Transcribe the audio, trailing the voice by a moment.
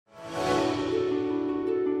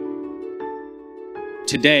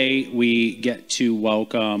today we get to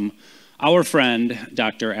welcome our friend,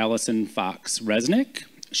 Dr. Alison Resnick.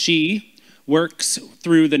 She works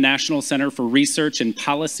through the National Center for Research and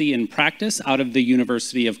Policy and Practice out of the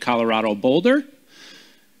University of Colorado Boulder.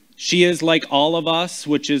 She is like all of us,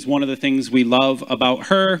 which is one of the things we love about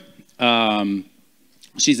her.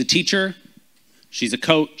 She's a teacher, she's a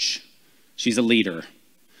coach, she's a leader.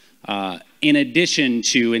 In addition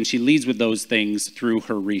to, and she leads with those things through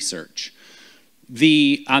her research.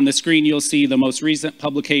 On the screen, you'll see the most recent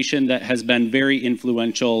publication that has been very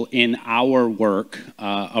influential in our work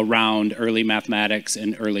around early mathematics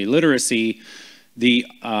and early literacy. The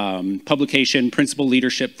publication, Principal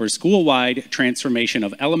Leadership for School-Wide Transformation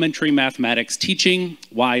of Elementary Mathematics Teaching,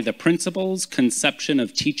 Why the Principal's Conception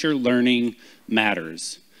of Teacher Learning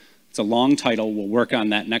Matters. It's a long title, we'll work on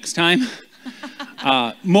that next time.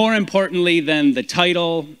 More importantly than the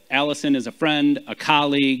title, Alison is a friend, a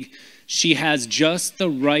colleague. She has just the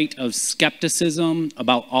right of skepticism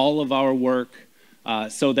about all of our work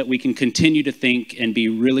so that we can continue to think and be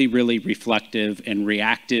really, really reflective and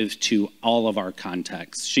reactive to all of our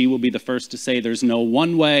contexts. She will be the first to say there's no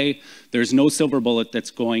one way, there's no silver bullet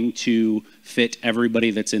that's going to fit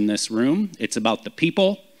everybody that's in this room. It's about the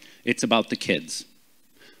people, it's about the kids.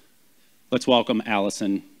 Let's welcome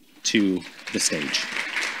Alison to the stage.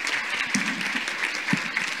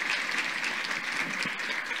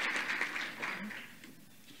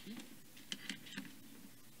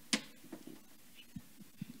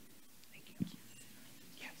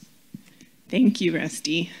 Thank you,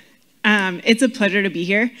 Rusty. It's a pleasure to be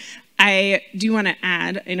here. I do want to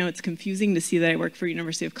add, I know it's confusing to see that I work for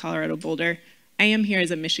University of Colorado Boulder. I am here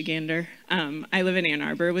as a Michigander. I live in Ann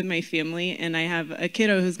Arbor with my family, and I have a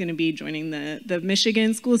kiddo who's going to be joining the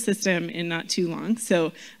Michigan school system in not too long.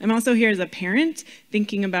 So I'm also here as a parent,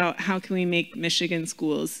 thinking about how can we make Michigan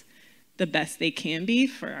schools the best they can be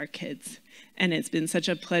for our kids. And it's been such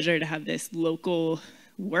a pleasure to have this local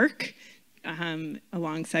work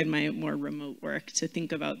alongside my more remote work to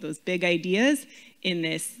think about those big ideas in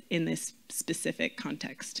this specific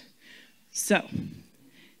context. So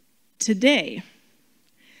today,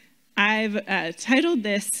 I've titled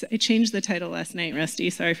this, I changed the title last night, Rusty,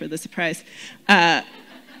 sorry for the surprise,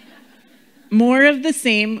 More of the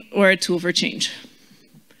Same or a Tool for Change.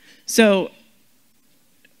 So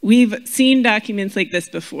we've seen documents like this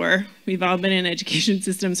before. We've all been in education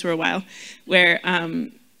systems for a while where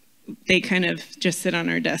they kind of just sit on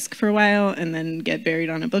our desk for a while and then get buried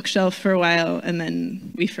on a bookshelf for a while and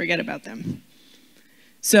then we forget about them.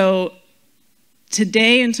 So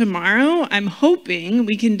today and tomorrow, I'm hoping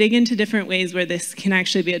we can dig into different ways where this can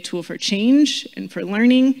actually be a tool for change and for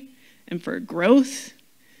learning and for growth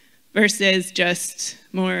versus just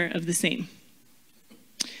more of the same.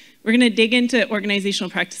 We're going to dig into organizational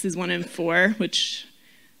practices 1 and 4, which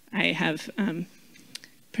I have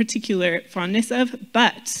particular fondness of,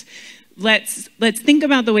 but let's think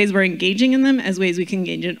about the ways we're engaging in them as ways we can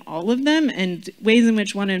engage in all of them and ways in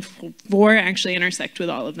which 1 and 4 actually intersect with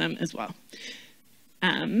all of them as well.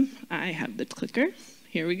 I have the clicker.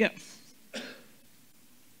 Here we go. I'm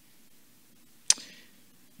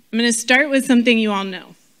going to start with something you all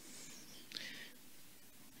know.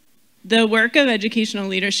 The work of educational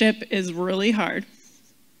leadership is really hard.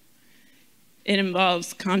 It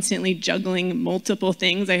involves constantly juggling multiple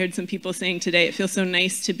things. I heard some people saying today, it feels so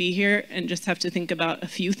nice to be here and just have to think about a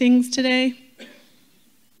few things today.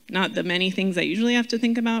 Not the many things I usually have to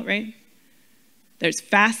think about, right? There's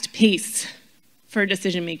fast pace for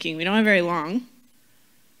decision making. We don't have very long.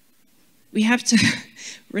 We have to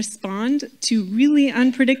respond to really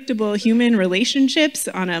unpredictable human relationships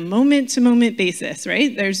on a moment-to-moment basis,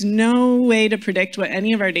 right? There's no way to predict what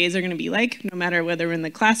any of our days are going to be like, no matter whether we're in the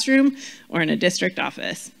classroom or in a district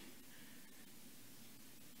office.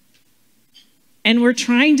 And we're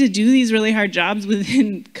trying to do these really hard jobs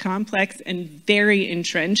within complex and very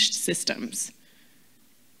entrenched systems,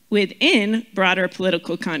 within broader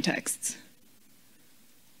political contexts.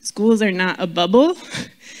 Schools are not a bubble.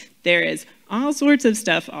 There is all sorts of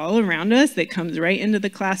stuff all around us that comes right into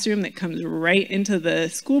the classroom, that comes right into the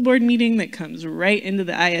school board meeting, that comes right into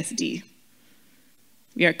the ISD.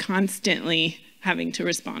 We are constantly having to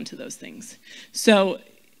respond to those things. So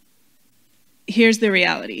here's the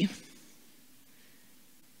reality.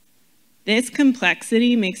 This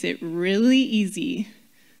complexity makes it really easy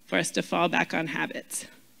for us to fall back on habits,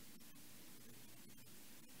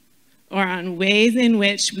 or on ways in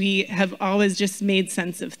which we have always just made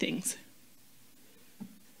sense of things.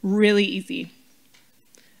 Really easy.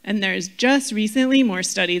 And there's just recently more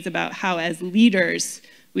studies about how as leaders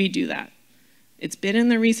we do that. It's been in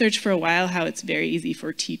the research for a while how it's very easy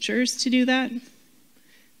for teachers to do that.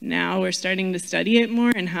 Now we're starting to study it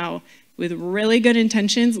more and how, with really good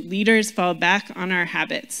intentions, leaders fall back on our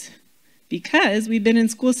habits. Because we've been in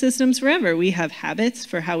school systems forever. We have habits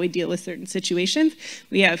for how we deal with certain situations.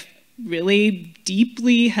 We have really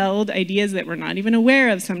deeply held ideas that we're not even aware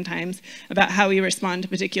of sometimes about how we respond to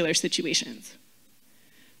particular situations.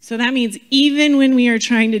 So that means even when we are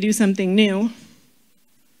trying to do something new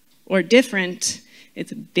or different,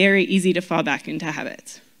 it's very easy to fall back into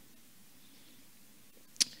habits.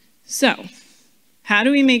 So, how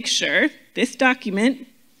do we make sure this document,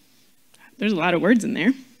 there's a lot of words in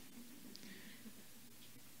there,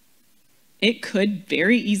 it could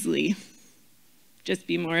very easily just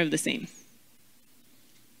be more of the same.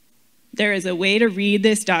 There is a way to read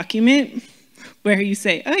this document where you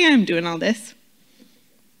say, oh yeah, I'm doing all this.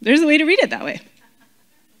 There's a way to read it that way.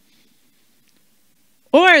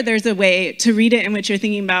 Or there's a way to read it in which you're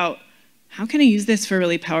thinking about, how can I use this for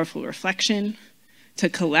really powerful reflection, to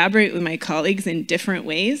collaborate with my colleagues in different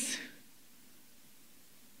ways,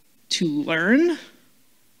 to learn?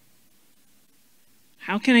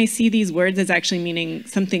 How can I see these words as actually meaning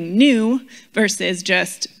something new versus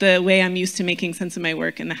just the way I'm used to making sense of my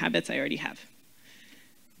work and the habits I already have?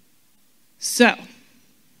 So,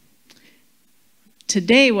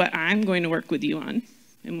 today what I'm going to work with you on,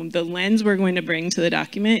 and the lens we're going to bring to the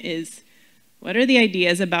document is, what are the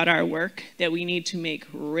ideas about our work that we need to make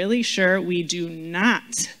really sure we do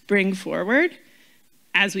not bring forward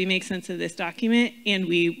as we make sense of this document and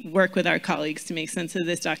we work with our colleagues to make sense of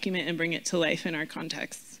this document and bring it to life in our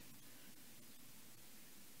contexts?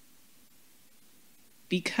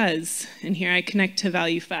 Because, and here I connect to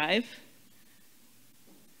value 5,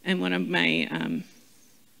 and one of my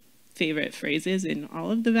favorite phrases in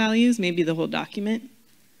all of the values, maybe the whole document.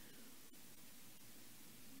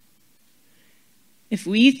 If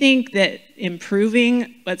we think that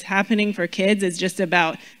improving what's happening for kids is just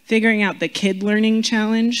about figuring out the kid learning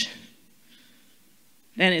challenge,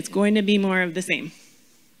 then it's going to be more of the same.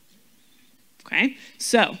 Okay,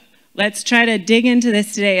 so let's try to dig into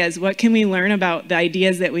this today as what can we learn about the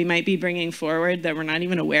ideas that we might be bringing forward that we're not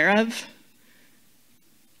even aware of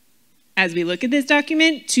as we look at this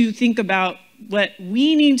document, to think about what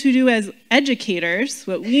we need to do as educators,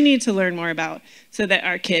 what we need to learn more about so that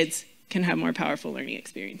our kids can have more powerful learning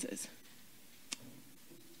experiences.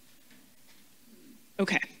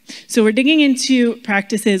 Okay, so we're digging into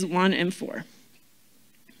practices 1 and 4.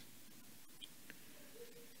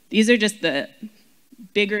 These are just the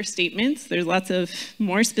bigger statements. There's lots of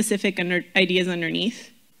more specific ideas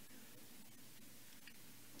underneath.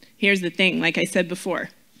 Here's the thing, like I said before,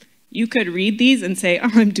 you could read these and say, oh,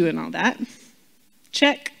 I'm doing all that.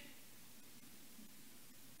 Check.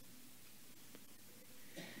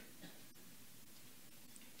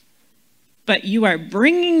 But you are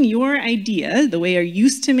bringing your idea, the way you're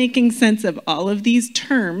used to making sense of all of these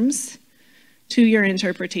terms, to your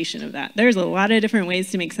interpretation of that. There's a lot of different ways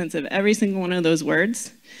to make sense of every single one of those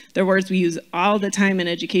words. They're words we use all the time in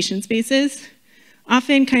education spaces,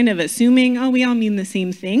 often kind of assuming, oh, we all mean the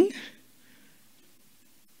same thing.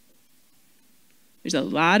 There's a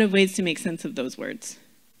lot of ways to make sense of those words.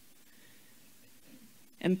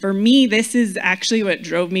 And for me, this is actually what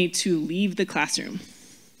drove me to leave the classroom.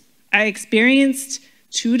 I experienced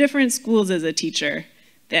 2 different schools as a teacher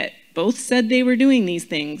that both said they were doing these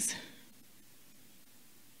things,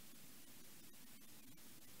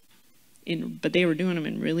 but they were doing them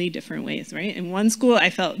in really different ways, right? In one school, I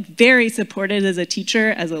felt very supported as a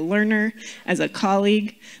teacher, as a learner, as a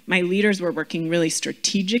colleague. My leaders were working really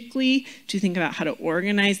strategically to think about how to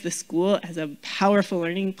organize the school as a powerful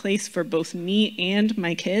learning place for both me and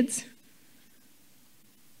my kids.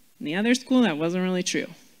 In the other school, that wasn't really true.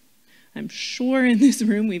 I'm sure in this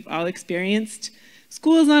room we've all experienced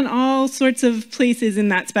schools on all sorts of places in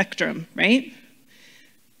that spectrum, right?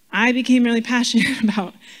 I became really passionate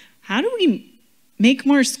about how do we make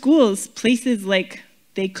more schools places like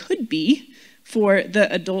they could be for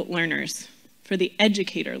the adult learners, for the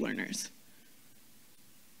educator learners.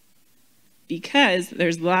 Because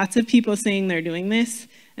there's lots of people saying they're doing this,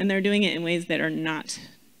 and they're doing it in ways that are not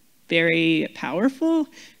very powerful,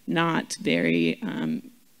 not very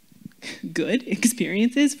good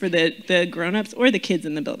experiences for the grown-ups or the kids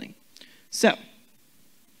in the building. So,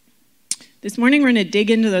 this morning we're going to dig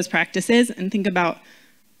into those practices and think about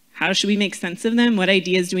how should we make sense of them, what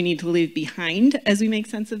ideas do we need to leave behind as we make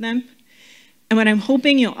sense of them. And what I'm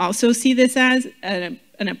hoping you'll also see this as an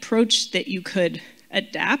approach that you could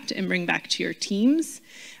adapt and bring back to your teams,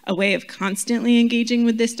 a way of constantly engaging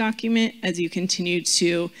with this document as you continue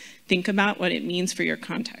to think about what it means for your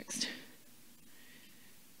context.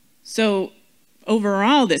 So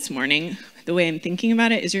overall this morning, the way I'm thinking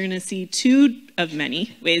about it is you're going to see two of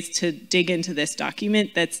many ways to dig into this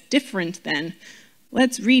document that's different than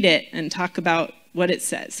let's read it and talk about what it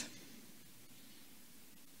says.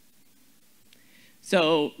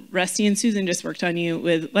 So Rusty and Susan just worked on you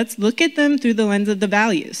with, let's look at them through the lens of the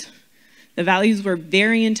values. The values were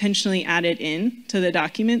very intentionally added in to the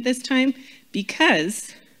document this time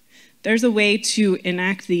because there's a way to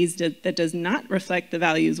enact these that does not reflect the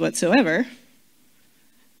values whatsoever,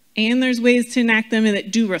 and there's ways to enact them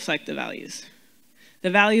that do reflect the values. The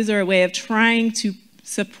values are a way of trying to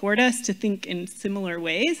support us to think in similar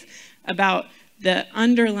ways about the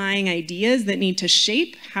underlying ideas that need to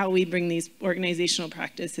shape how we bring these organizational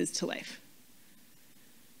practices to life.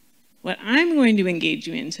 What I'm going to engage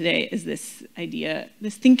you in today is this idea,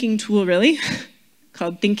 this thinking tool really,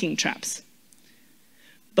 called thinking traps.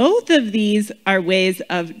 Both of these are ways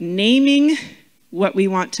of naming what we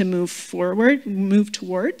want to move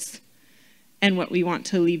towards, and what we want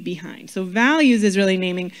to leave behind. So values is really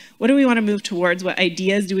naming what do we want to move towards, what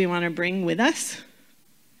ideas do we want to bring with us.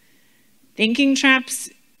 Thinking traps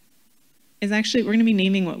is actually, we're going to be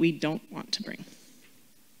naming what we don't want to bring.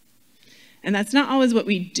 And that's not always what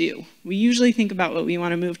we do. We usually think about what we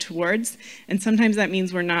want to move towards, and sometimes that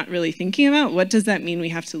means we're not really thinking about what does that mean we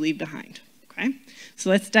have to leave behind, okay? So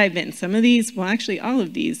let's dive in. Some of these, well actually all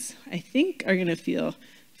of these, I think are going to feel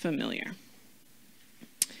familiar.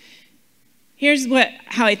 Here's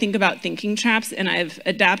how I think about thinking traps, and I've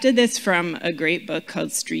adapted this from a great book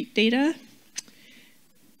called Street Data.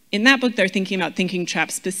 In that book, they're thinking about thinking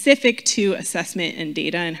traps specific to assessment and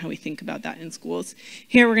data and how we think about that in schools.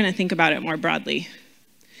 Here, we're going to think about it more broadly.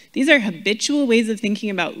 These are habitual ways of thinking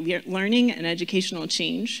about learning and educational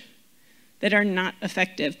change that are not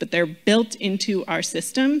effective, but they're built into our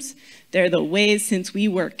systems. They're the ways, since we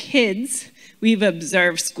were kids, we've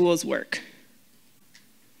observed schools work.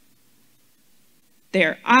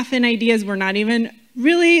 They're often ideas we're not even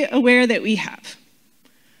really aware that we have.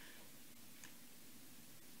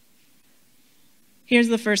 Here's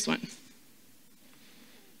the first one.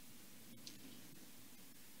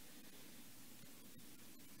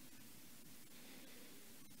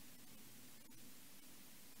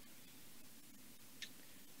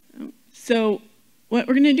 So what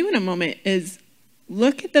we're going to do in a moment is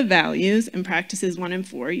look at the values and practices 1 and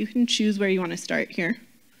 4. You can choose where you want to start here.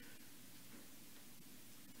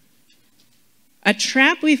 A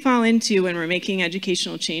trap we fall into when we're making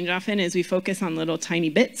educational change often is we focus on little tiny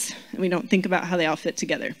bits and we don't think about how they all fit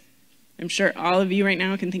together. I'm sure all of you right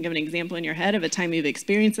now can think of an example in your head of a time you've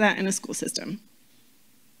experienced that in a school system,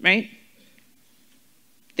 right?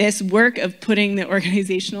 This work of putting the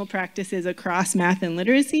organizational practices across math and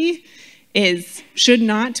literacy should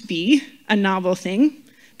not be a novel thing,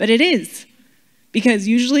 but it is. Because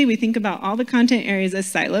usually we think about all the content areas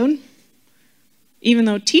as siloed, even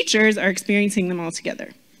though teachers are experiencing them all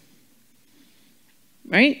together,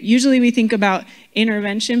 right? Usually we think about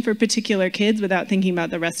intervention for particular kids without thinking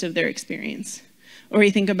about the rest of their experience. Or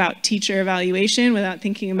we think about teacher evaluation without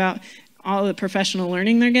thinking about all the professional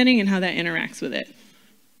learning they're getting and how that interacts with it.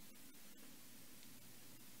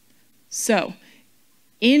 So,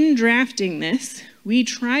 in drafting this, we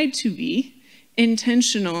tried to be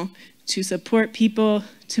intentional to support people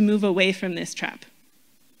to move away from this trap.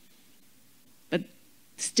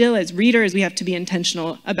 Still, as readers, we have to be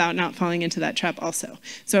intentional about not falling into that trap also.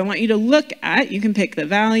 So I want you to look at, you can pick the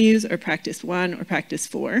values or practice 1 or practice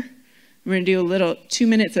 4. We're going to do a little 2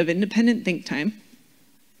 minutes of independent think time.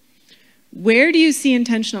 Where do you see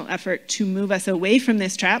intentional effort to move us away from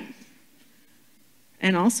this trap?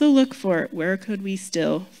 And also look for where could we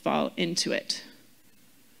still fall into it.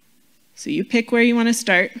 So you pick where you want to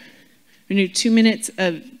start. We're going to do 2 minutes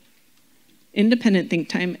of independent think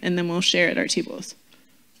time, and then we'll share at our tables.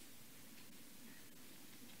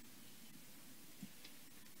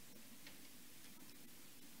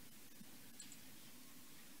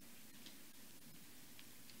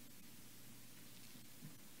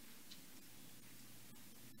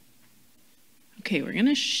 Okay, we're going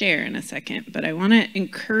to share in a second, but I want to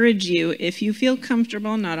encourage you, if you feel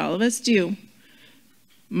comfortable, not all of us do,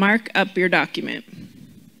 mark up your document.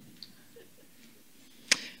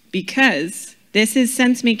 Because this is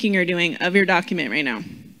sense-making you're doing of your document right now.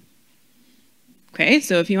 Okay,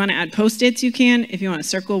 so if you want to add post-its, you can. If you want to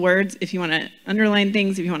circle words, if you want to underline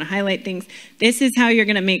things, if you want to highlight things, this is how you're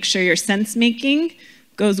going to make sure your sense-making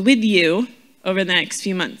goes with you over the next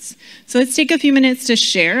few months. So let's take a few minutes to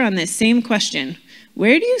share on this same question.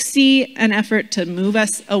 Where do you see an effort to move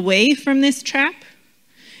us away from this trap?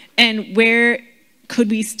 And where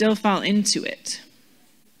could we still fall into it?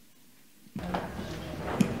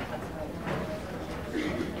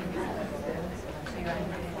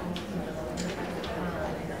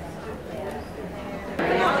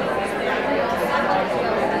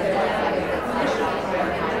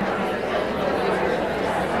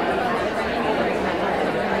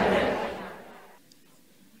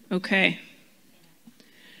 Okay.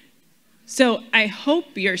 So I hope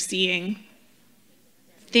you're seeing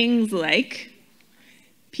things like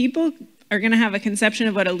people are going to have a conception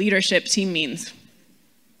of what a leadership team means.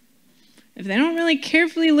 If they don't really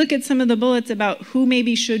carefully look at some of the bullets about who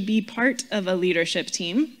maybe should be part of a leadership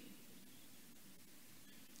team,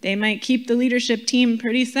 they might keep the leadership team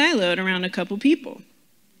pretty siloed around a couple people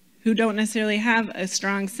who don't necessarily have a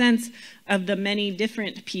strong sense of the many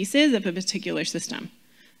different pieces of a particular system.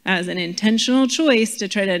 As an intentional choice to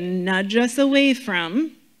try to nudge us away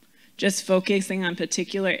from just focusing on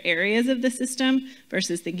particular areas of the system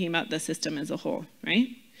versus thinking about the system as a whole, right?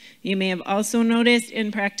 You may have also noticed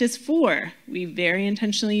in practice 4, we very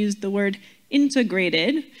intentionally used the word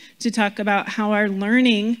integrated to talk about how our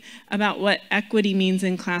learning about what equity means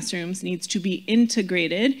in classrooms needs to be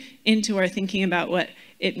integrated into our thinking about what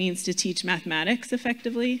it means to teach mathematics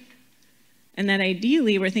effectively. And that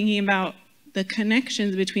ideally we're thinking about the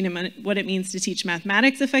connections between what it means to teach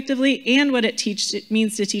mathematics effectively and what it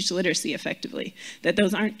means to teach literacy effectively. That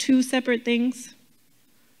those aren't two separate things.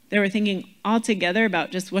 They were thinking all together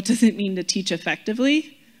about just what does it mean to teach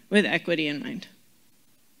effectively with equity in mind.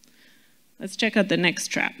 Let's check out the next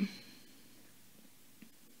trap.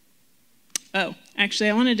 Oh, actually,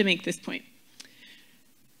 I wanted to make this point.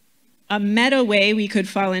 A meta way we could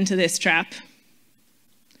fall into this trap.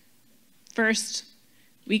 First,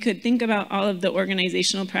 we could think about all of the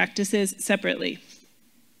organizational practices separately.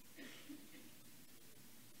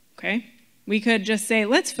 Okay? We could just say,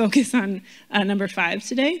 let's focus on number 5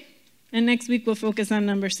 today, and next week we'll focus on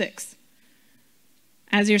number 6.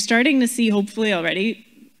 As you're starting to see, hopefully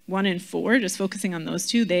already, 1 and 4, just focusing on those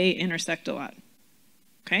two, they intersect a lot.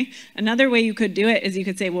 Okay? Another way you could do it is you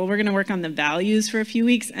could say, well, we're going to work on the values for a few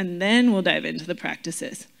weeks, and then we'll dive into the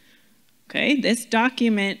practices. Okay? This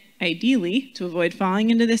document, ideally, to avoid falling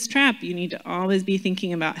into this trap, you need to always be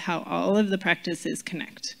thinking about how all of the practices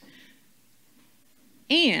connect.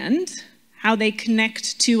 And how they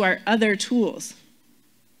connect to our other tools.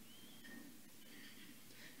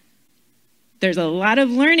 There's a lot of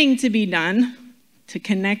learning to be done to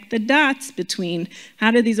connect the dots between how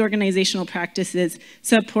do these organizational practices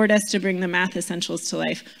support us to bring the math essentials to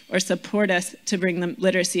life or support us to bring the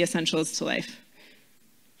literacy essentials to life.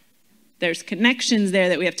 There's connections there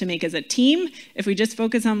that we have to make as a team. If we just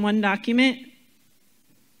focus on one document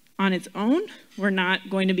on its own, we're not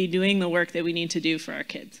going to be doing the work that we need to do for our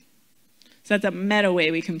kids. So that's a meta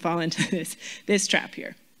way we can fall into this trap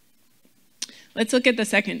here. Let's look at the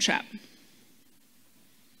second trap.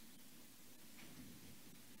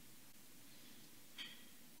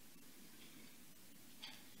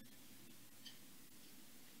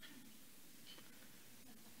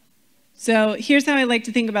 So here's how I like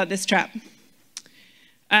to think about this trap.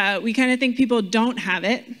 We kind of think people don't have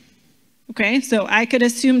it. Okay, so I could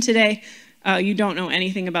assume today you don't know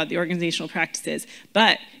anything about the organizational practices.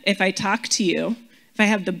 But if I talk to you, if I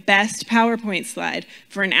have the best PowerPoint slide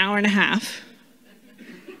for an hour and a half,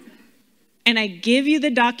 and I give you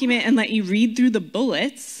the document and let you read through the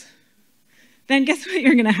bullets, then guess what?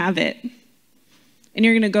 You're going to have it. And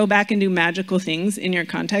you're going to go back and do magical things in your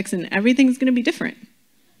context, and everything's going to be different.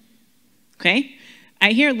 Okay?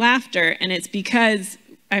 I hear laughter, and it's because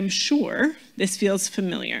I'm sure this feels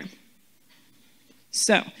familiar.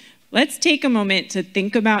 So let's take a moment to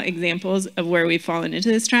think about examples of where we've fallen into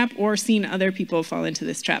this trap or seen other people fall into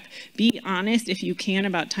this trap. Be honest, if you can,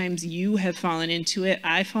 about times you have fallen into it.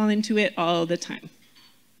 I fall into it all the time.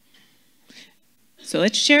 So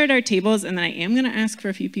let's share at our tables, and then I am going to ask for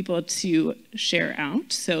a few people to share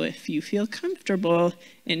out. So if you feel comfortable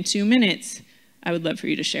in 2 minutes, I would love for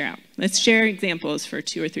you to share out. Let's share examples for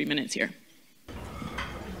 2 or 3 minutes here.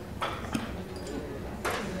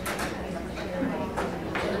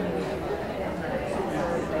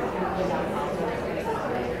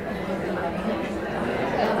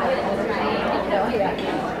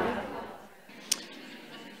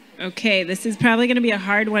 Okay, this is probably going to be a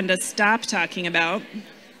hard one to stop talking about.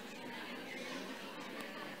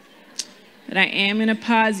 But I am going to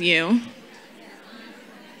pause you.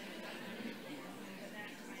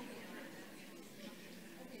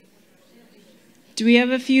 Do we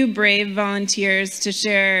have a few brave volunteers to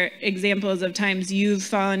share examples of times you've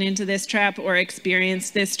fallen into this trap or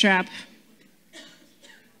experienced this trap?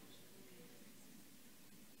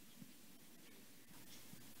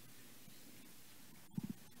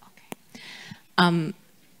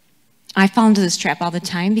 I fall into this trap all the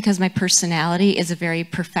time because my personality is a very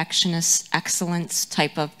perfectionist, excellence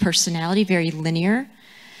type of personality, very linear.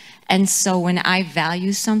 And so when I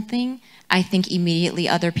value something, I think immediately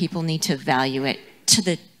other people need to value it to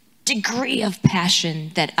the degree of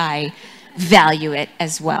passion that I value it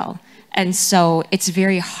as well. And so it's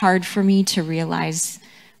very hard for me to realize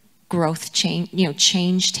growth change,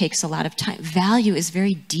 change takes a lot of time. Value is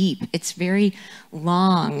very deep. It's very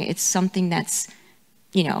long. It's something that's,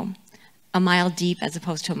 a mile deep as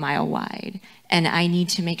opposed to a mile wide. And I need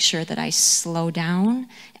to make sure that I slow down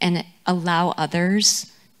and allow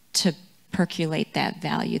others to percolate that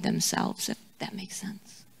value themselves, if that makes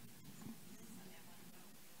sense.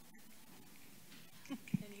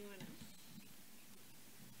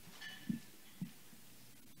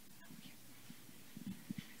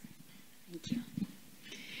 Thank you.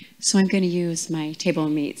 So I'm going to use my table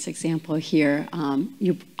mates example here.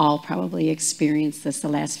 You've all probably experienced this the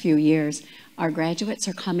last few years. Our graduates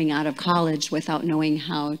are coming out of college without knowing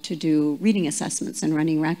how to do reading assessments and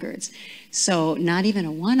running records. So not even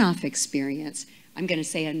a one-off experience, I'm going to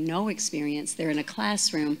say a no experience. They're in a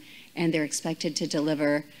classroom and they're expected to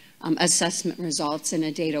deliver assessment results in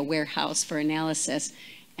a data warehouse for analysis,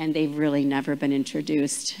 and they've really never been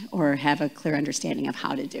introduced or have a clear understanding of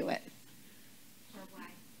how to do it.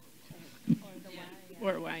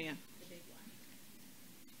 Or why, yeah.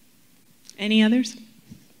 Any others?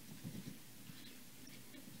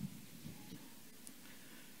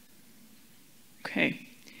 Okay.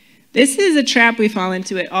 This is a trap we fall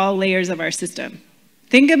into at all layers of our system.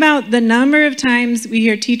 Think about the number of times we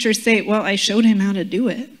hear teachers say, well, I showed him how to do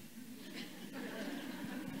it.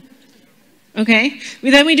 Okay?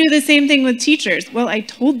 Then we do the same thing with teachers. Well, I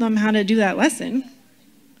told them how to do that lesson.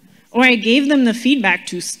 Or I gave them the feedback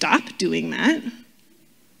to stop doing that.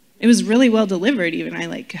 It was really well delivered even.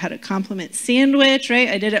 I had a compliment sandwich, right?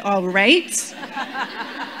 I did it all right.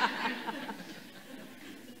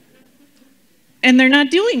 And they're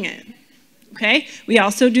not doing it, okay? We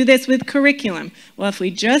also do this with curriculum. Well, if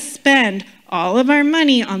we just spend all of our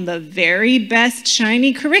money on the very best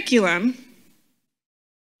shiny curriculum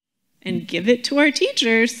and give it to our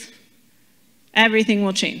teachers, everything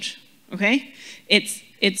will change, okay?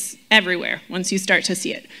 It's everywhere once you start to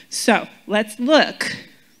see it. So let's look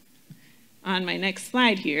on my next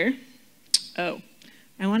slide here. Oh,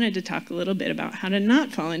 I wanted to talk a little bit about how to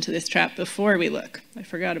not fall into this trap before we look. I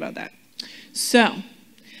forgot about that. So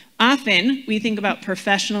often we think about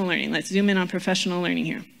professional learning. Let's zoom in on professional learning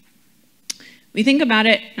here. We think about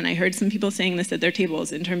it, and I heard some people saying this at their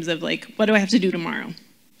tables in terms of what do I have to do tomorrow?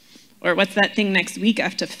 Or what's that thing next week? I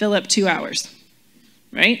have to fill up 2 hours,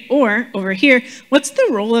 right? Or over here, what's the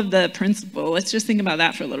role of the principal? Let's just think about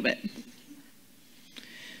that for a little bit.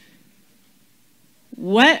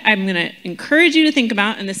 What I'm going to encourage you to think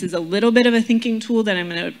about, and this is a little bit of a thinking tool that I'm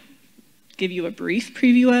going to give you a brief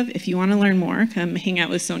preview of. If you want to learn more, come hang out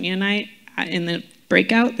with Sonia and I in the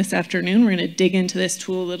breakout this afternoon. We're going to dig into this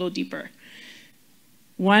tool a little deeper.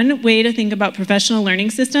 One way to think about professional learning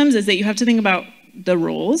systems is that you have to think about the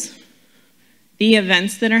roles, the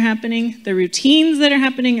events that are happening, the routines that are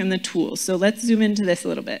happening, and the tools. So let's zoom into this a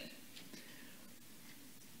little bit.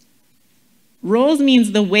 Roles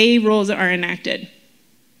means the way roles are enacted.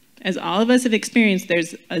 As all of us have experienced,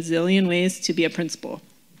 there's a zillion ways to be a principal.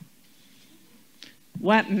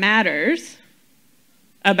 What matters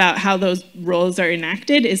about how those roles are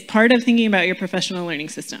enacted is part of thinking about your professional learning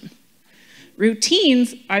system.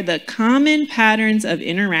 Routines are the common patterns of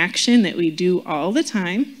interaction that we do all the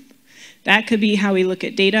time. That could be how we look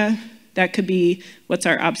at data. That could be what's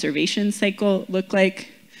our observation cycle look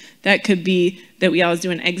like. That could be that we always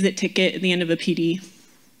do an exit ticket at the end of a PD.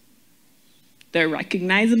 They're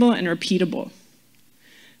recognizable and repeatable.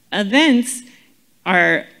 Events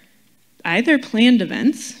are either planned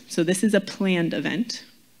events, so this is a planned event,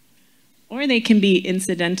 or they can be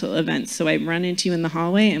incidental events. So I run into you in the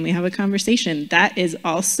hallway and we have a conversation. That is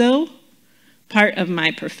also part of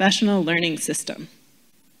my professional learning system.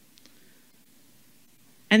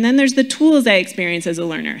 And then there's the tools I experience as a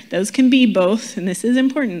learner. Those can be both, and this is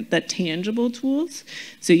important, the tangible tools.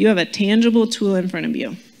 So you have a tangible tool in front of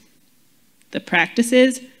you. The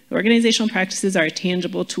practices, organizational practices are a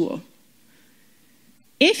tangible tool.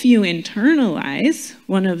 If you internalize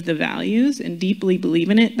one of the values and deeply believe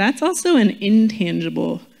in it, that's also an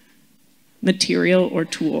intangible material or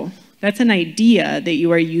tool. That's an idea that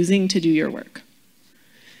you are using to do your work.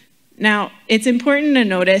 Now, it's important to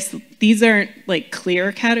notice these aren't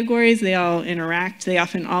clear categories. They all interact. They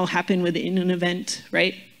often all happen within an event,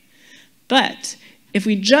 right? But if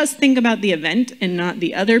we just think about the event and not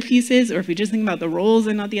the other pieces, or if we just think about the roles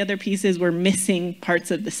and not the other pieces, we're missing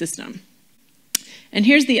parts of the system. And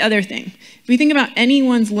here's the other thing. If we think about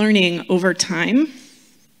anyone's learning over time,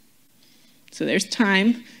 so there's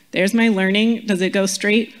time, there's my learning. Does it go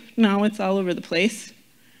straight? No, it's all over the place.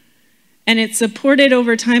 And it's supported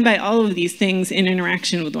over time by all of these things in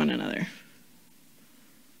interaction with one another.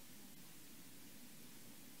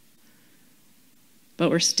 but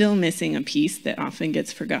we're still missing a piece that often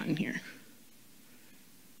gets forgotten here.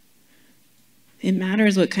 It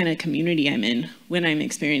matters what kind of community I'm in when I'm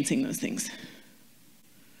experiencing those things.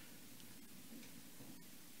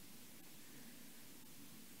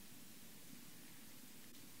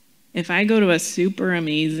 If I go to a super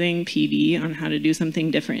amazing PD on how to do something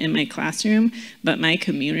different in my classroom, but my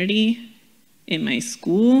community in my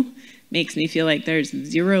school makes me feel like there's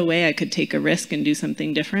zero way I could take a risk and do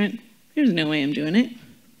something different, there's no way I'm doing it.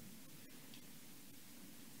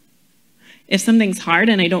 If something's hard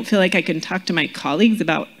and I don't feel like I can talk to my colleagues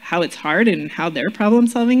about how it's hard and how they're problem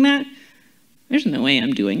solving that, there's no way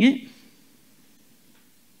I'm doing it.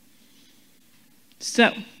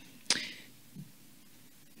 So,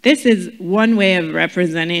 this is one way of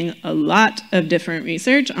representing a lot of different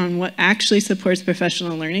research on what actually supports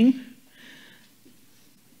professional learning.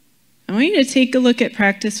 I want you to take a look at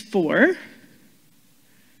practice 4.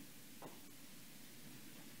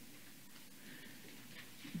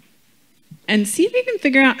 And see if you can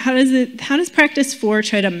figure out how does practice 4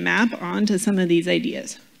 try to map onto some of these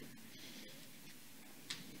ideas.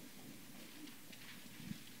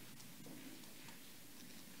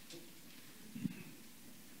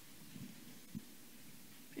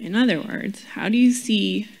 In other words, how do you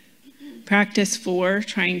see practice 4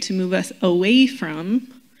 trying to move us away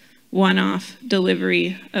from one-off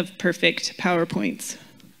delivery of perfect PowerPoints?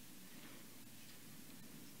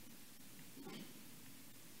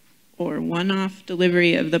 Or one-off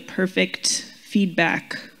delivery of the perfect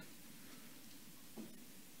feedback.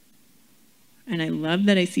 And I love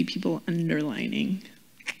that I see people underlining.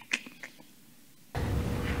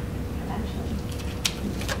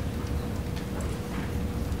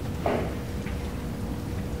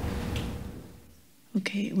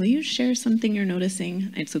 Okay, will you share something you're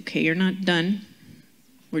noticing? It's okay, you're not done.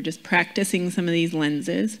 We're just practicing some of these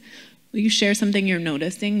lenses. Will you share something you're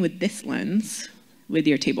noticing with this lens with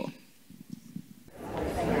your table?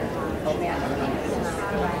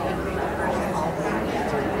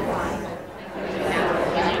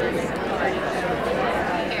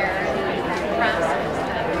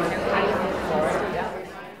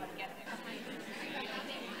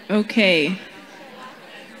 Okay.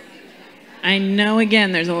 I know,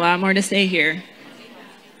 again, there's a lot more to say here.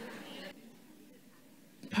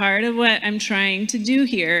 Part of what I'm trying to do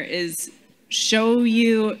here is show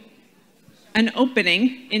you an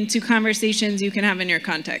opening into conversations you can have in your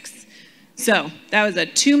context. So that was a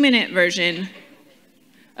 2-minute version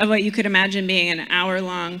of what you could imagine being an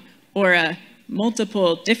hour-long or a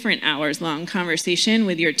multiple different hours-long conversation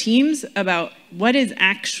with your teams about what is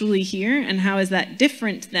actually here and how is that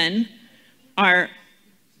different than our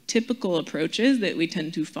typical approaches that we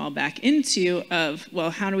tend to fall back into of, well,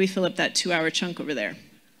 how do we fill up that 2-hour chunk over there?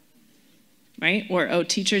 Right? Or, oh,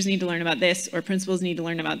 teachers need to learn about this, or principals need to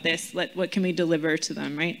learn about this. What can we deliver to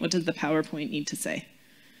them, right? What does the PowerPoint need to say?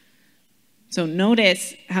 So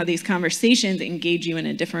notice how these conversations engage you in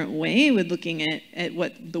a different way with looking at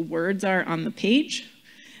what the words are on the page.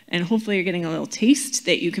 And hopefully you're getting a little taste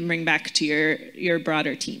that you can bring back to your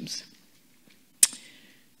broader teams.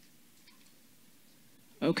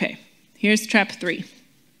 Okay, here's trap 3.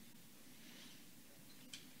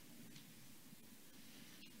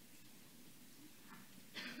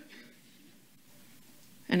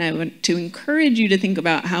 And I want to encourage you to think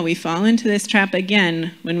about how we fall into this trap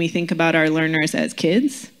again when we think about our learners as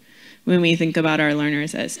kids, when we think about our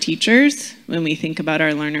learners as teachers, when we think about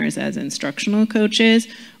our learners as instructional coaches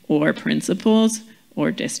or principals or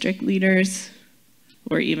district leaders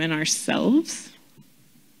or even ourselves.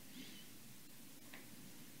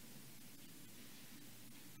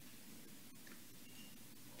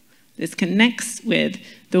 This connects with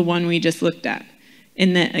the one we just looked at.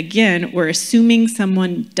 In that, again, we're assuming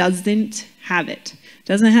someone doesn't have it,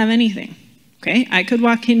 doesn't have anything, okay? I could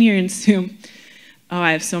walk in here and assume, oh,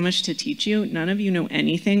 I have so much to teach you. None of you know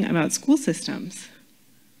anything about school systems,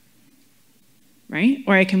 right?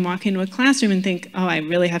 Or I can walk into a classroom and think, oh, I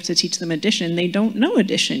really have to teach them addition. They don't know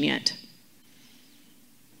addition yet.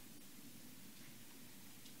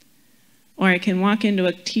 Or I can walk into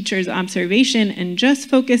a teacher's observation and just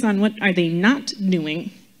focus on what are they not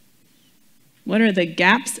doing. What are the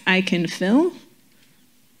gaps I can fill?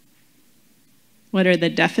 What are the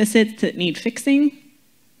deficits that need fixing?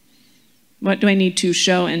 What do I need to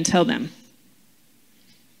show and tell them?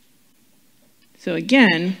 So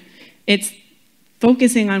again, it's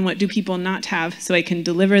focusing on what do people not have so I can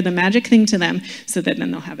deliver the magic thing to them so that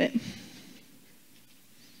then they'll have it.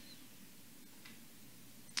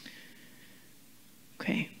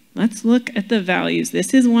 Okay, let's look at the values.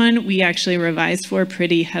 This is one we actually revised for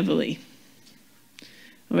pretty heavily.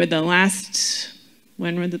 Over the last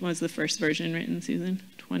When was the first version written, Susan?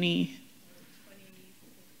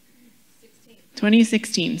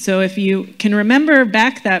 2016. So if you can remember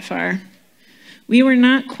back that far, we were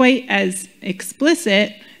not quite as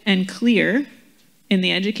explicit and clear in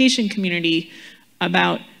the education community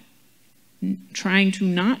about trying to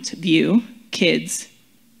not view kids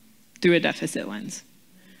through a deficit lens.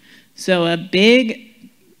 So a big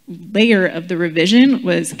layer of the revision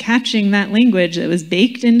was catching that language that was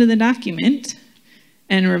baked into the document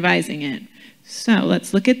and revising it. So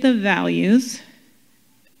let's look at the values,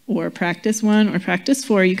 or practice 1 or practice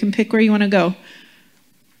 4. You can pick where you want to go.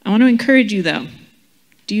 I want to encourage you though.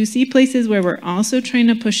 Do you see places where we're also trying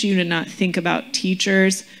to push you to not think about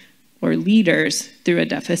teachers or leaders through a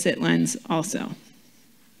deficit lens also?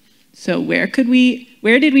 So where did we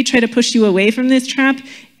try to push you away from this trap?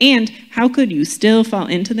 And how could you still fall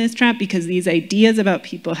into this trap? Because these ideas about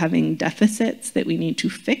people having deficits that we need to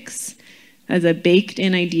fix as a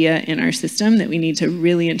baked-in idea in our system that we need to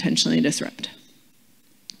really intentionally disrupt.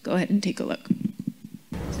 Go ahead and take a look.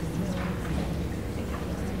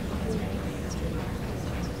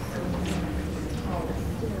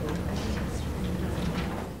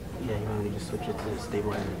 Yeah, you want me to just switch it to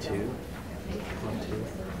stabilizer 2? 1,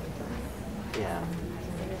 2. Yeah.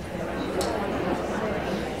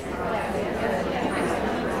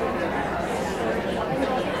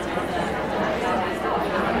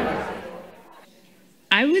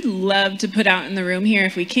 I would love to put out in the room here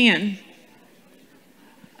if we can.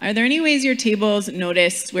 Are there any ways your tables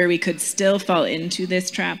noticed where we could still fall into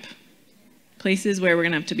this trap? Places where we're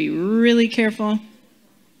going to have to be really careful?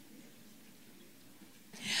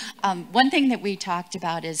 One thing that we talked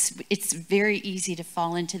about is it's very easy to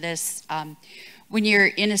fall into this when you're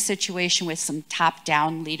in a situation with some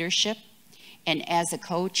top-down leadership, and as a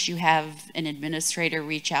coach, you have an administrator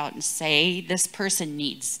reach out and say, this person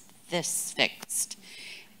needs this fixed.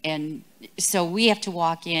 And so we have to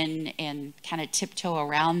walk in and kind of tiptoe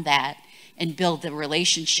around that and build the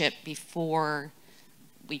relationship before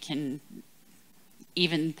we can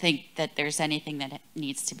even think that there's anything that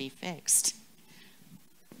needs to be fixed.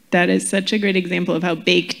 That is such a great example of how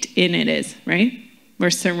baked in it is, right? We're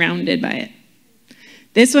surrounded by it.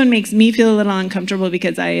 This one makes me feel a little uncomfortable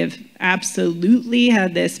because I have absolutely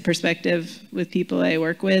had this perspective with people I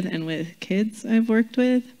work with and with kids I've worked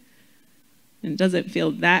with. And it doesn't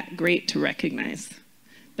feel that great to recognize,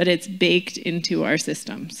 but it's baked into our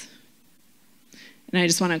systems. And I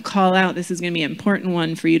just want to call out, this is going to be an important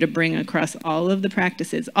one for you to bring across all of the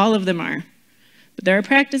practices. All of them are. But there are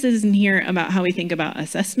practices in here about how we think about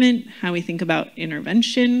assessment, how we think about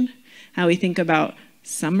intervention, how we think about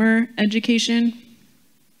summer education.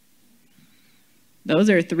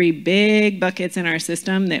 Those are 3 big buckets in our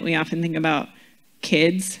system that we often think about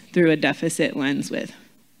kids through a deficit lens with.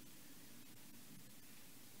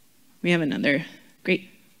 We have another. Great.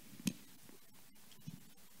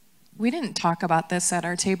 We didn't talk about this at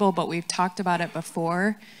our table, but we've talked about it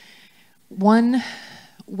before. One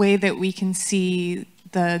way that we can see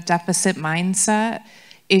the deficit mindset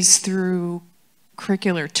is through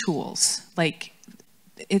curricular tools. Like,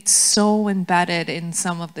 it's so embedded in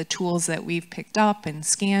some of the tools that we've picked up and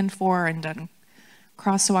scanned for and done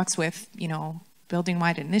crosswalks with, you know,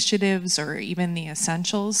 building-wide initiatives or even the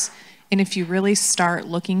essentials. And if you really start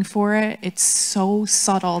looking for it, it's so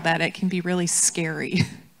subtle that it can be really scary.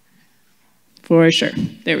 For sure.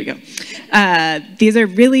 There we go. These are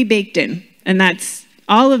really baked in, and that's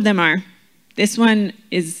all of them are. This one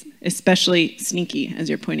is especially sneaky, as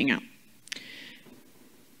you're pointing out.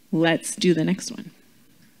 Let's do the next one.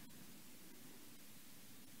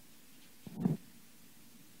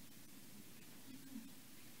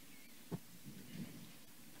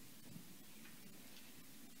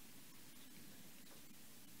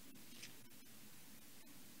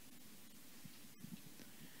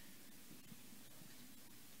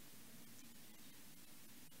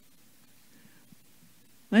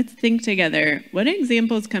 Let's think together. What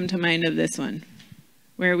examples come to mind of this one?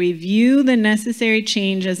 Where we view the necessary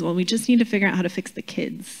change as, well, we just need to figure out how to fix the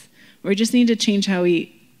kids. Or we just need to change how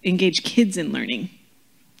we engage kids in learning.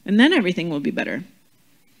 And then everything will be better.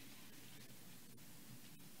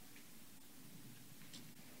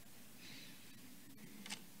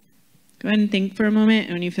 Go ahead and think for a moment,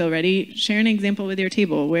 and when you feel ready, share an example with your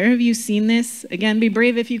table. Where have you seen this? Again, be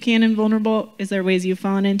brave if you can and vulnerable. Is there ways you've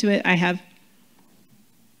fallen into it? I have.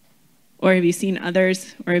 Or have you seen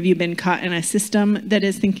others? Or have you been caught in a system that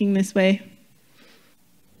is thinking this way?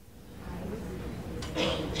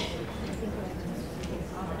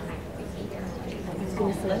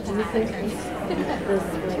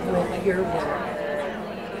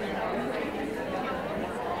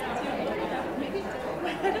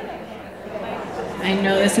 I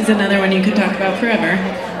know this is another one you could talk about forever.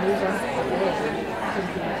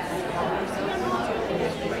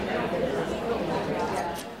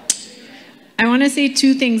 I want to say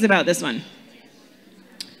two things about this one.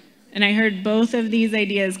 And I heard both of these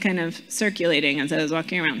ideas kind of circulating as I was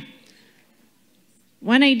walking around.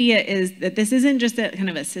 One idea is that this isn't just at kind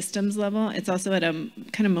of a systems level, it's also at a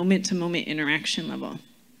kind of moment-to-moment interaction level.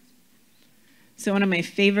 So one of my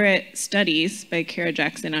favorite studies by Kara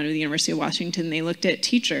Jackson out of the University of Washington, they looked at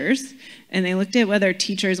teachers, and they looked at whether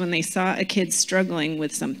teachers, when they saw a kid struggling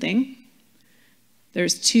with something,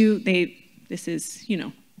 this is,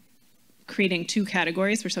 creating two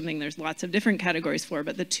categories for something there's lots of different categories for,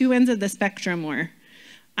 but the two ends of the spectrum were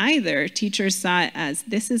either teachers saw it as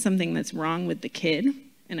this is something that's wrong with the kid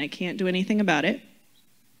and I can't do anything about it,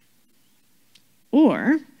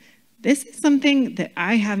 or this is something that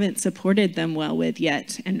I haven't supported them well with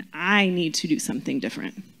yet and I need to do something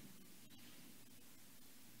different.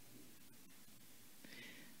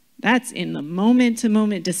 That's in the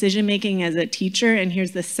moment-to-moment decision-making as a teacher, and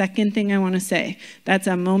here's the second thing I want to say. That's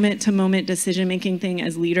a moment-to-moment decision-making thing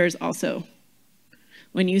as leaders also.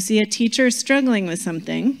 When you see a teacher struggling with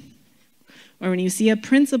something, or when you see a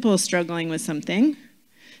principal struggling with something,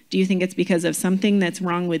 do you think it's because of something that's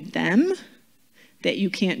wrong with them that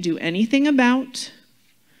you can't do anything about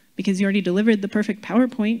because you already delivered the perfect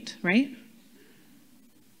PowerPoint, right?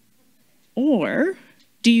 Or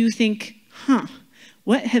do you think,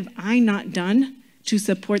 what have I not done to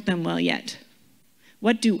support them well yet?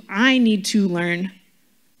 What do I need to learn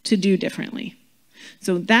to do differently?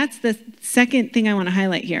 So that's the second thing I want to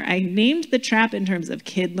highlight here. I named the trap in terms of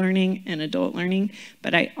kid learning and adult learning,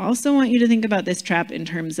 but I also want you to think about this trap in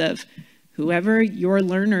terms of whoever your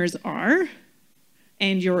learners are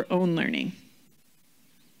and your own learning.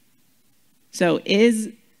 So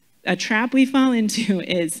is a trap we fall into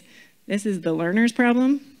is this is the learner's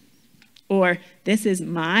problem, or this is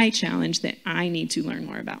my challenge that I need to learn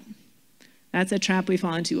more about. That's a trap we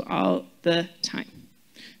fall into all the time.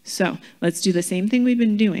 So let's do the same thing we've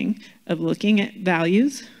been doing of looking at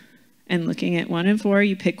values and looking at 1 and 4.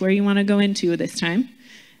 You pick where you want to go into this time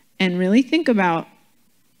and really think about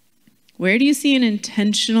where do you see an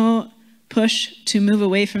intentional push to move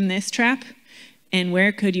away from this trap and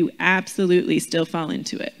where could you absolutely still fall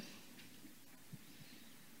into it.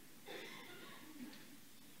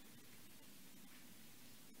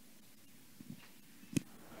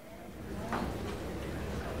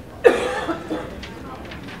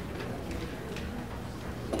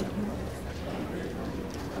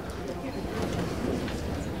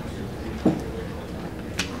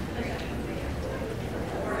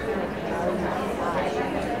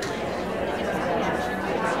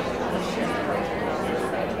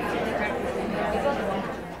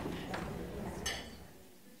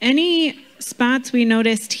 Any spots we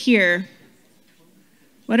noticed here?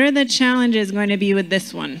 What are the challenges going to be with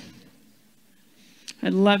this one?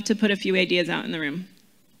 I'd love to put a few ideas out in the room.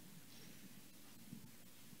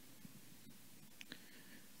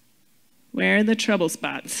 Where are the trouble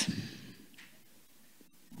spots?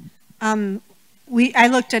 I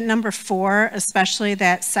looked at number 4, especially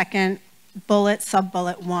that second bullet,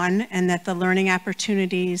 sub-bullet 1, and that the learning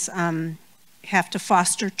opportunities have to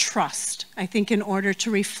foster trust. I think in order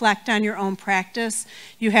to reflect on your own practice,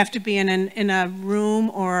 you have to be in a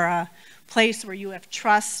room or a place where you have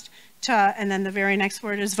trust and then the very next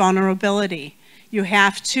word is vulnerability. You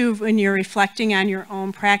have to, when you're reflecting on your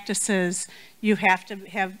own practices, you have to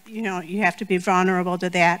have, you have to be vulnerable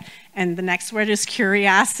to that. And the next word is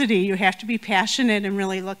curiosity. You have to be passionate and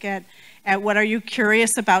really look at what are you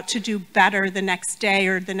curious about to do better the next day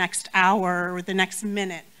or the next hour or the next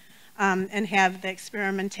minute. And have the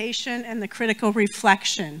experimentation and the critical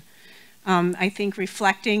reflection. I think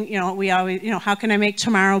reflecting, we always, how can I make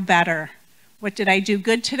tomorrow better? What did I do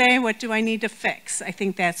good today? What do I need to fix? I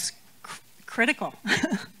think that's critical.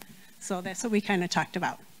 So that's what we kind of talked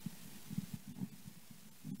about.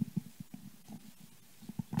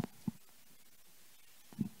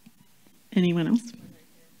 Anyone else?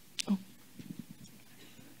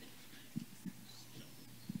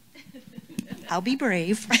 I'll be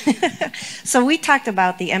brave. So we talked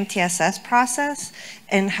about the MTSS process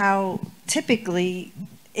and how typically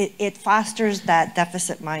it fosters that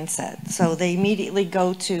deficit mindset. So they immediately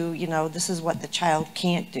go to, this is what the child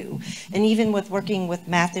can't do. And even with working with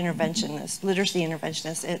math interventionists, literacy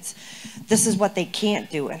interventionists, this is what they can't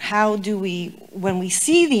do. And how do we, when we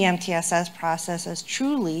see the MTSS process as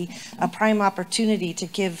truly a prime opportunity to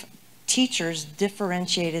give teachers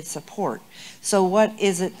differentiated support. So what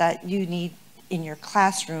is it that you need in your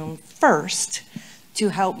classroom first to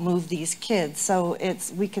help move these kids? So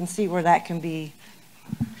we can see where that can be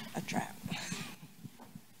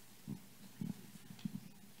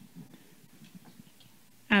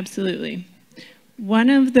Absolutely. One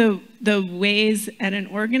of the ways at an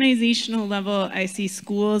organizational level I see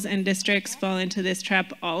schools and districts fall into this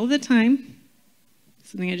trap all the time,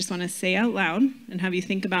 something I just want to say out loud and have you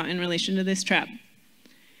think about in relation to this trap.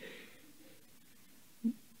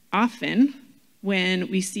 Often, when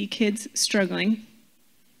we see kids struggling,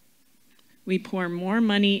 we pour more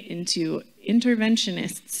money into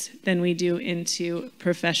interventionists than we do into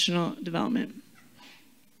professional development.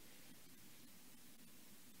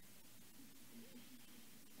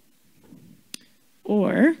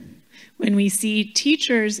 Or when we see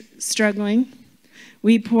teachers struggling,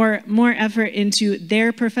 we pour more effort into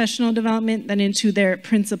their professional development than into their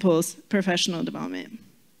principals' professional development.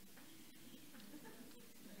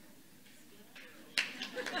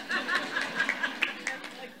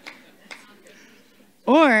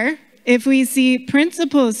 Or if we see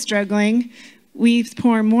principals struggling, we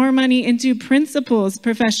pour more money into principals'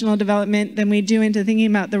 professional development than we do into thinking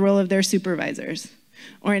about the role of their supervisors,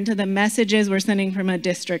 or into the messages we're sending from a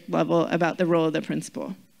district level about the role of the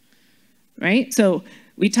principal, right? So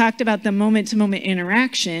we talked about the moment-to-moment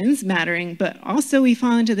interactions mattering, but also we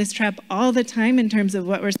fall into this trap all the time in terms of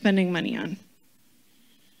what we're spending money on.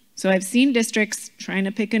 So I've seen districts trying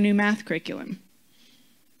to pick a new math curriculum.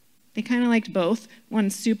 They kind of liked both.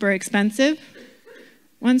 One's super expensive,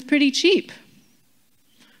 one's pretty cheap.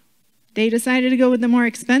 They decided to go with the more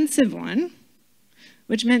expensive one,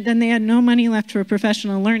 which meant then they had no money left for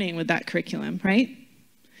professional learning with that curriculum, right?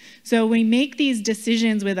 So we make these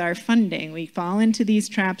decisions with our funding. We fall into these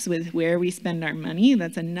traps with where we spend our money.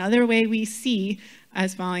 That's another way we see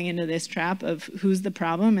us falling into this trap of who's the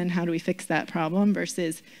problem and how do we fix that problem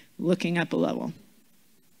versus looking up a level,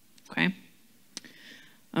 okay?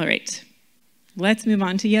 All right, let's move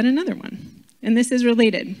on to yet another one. And this is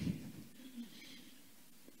related.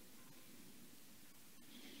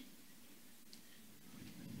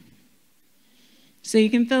 So you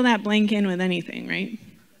can fill that blank in with anything, right?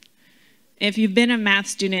 If you've been a math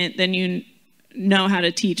student, then you know how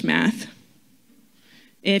to teach math.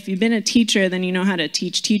 If you've been a teacher, then you know how to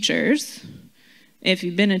teach teachers. If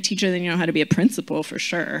you've been a teacher, then you know how to be a principal for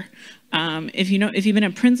sure. If you've been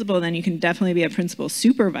a principal, then you can definitely be a principal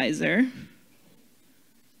supervisor.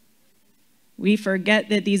 We forget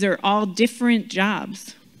that these are all different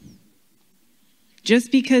jobs.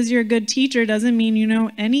 Just because you're a good teacher doesn't mean you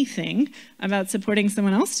know anything about supporting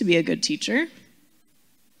someone else to be a good teacher.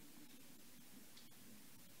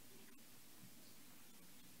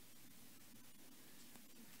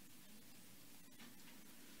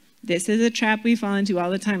 This is a trap we fall into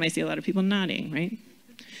all the time. I see a lot of people nodding, right?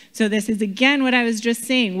 So this is, again, what I was just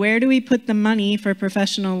saying. Where do we put the money for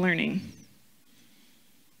professional learning?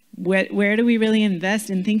 Where do we really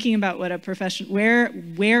invest in thinking about what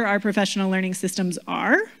where our professional learning systems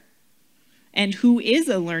are and who is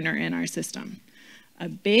a learner in our system? A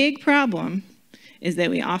big problem is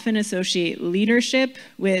that we often associate leadership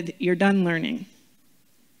with you're done learning.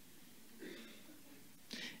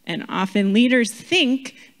 And often leaders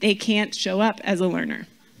think they can't show up as a learner.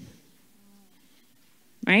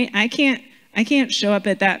 Right? I can't show up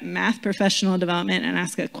at that math professional development and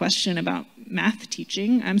ask a question about math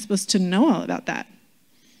teaching. I'm supposed to know all about that.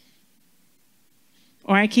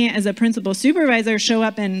 Or I can't, as a principal supervisor, show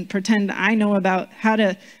up and pretend I know about how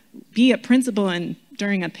to be a principal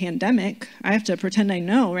during a pandemic. I have to pretend I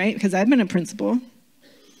know, right? Because I've been a principal.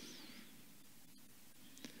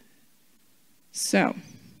 So,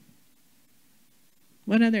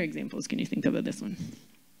 what other examples can you think of this one?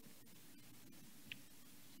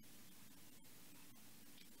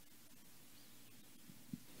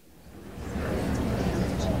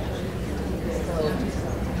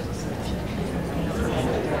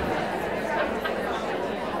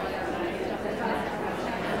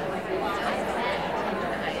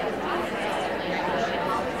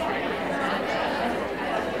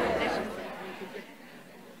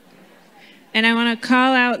 And I want to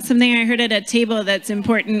call out something I heard at a table that's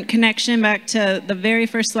important, connection back to the very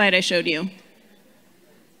first slide I showed you.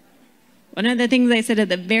 One of the things I said at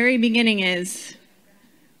the very beginning is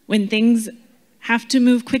when things have to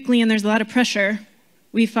move quickly and there's a lot of pressure,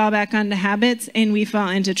 we fall back onto habits and we fall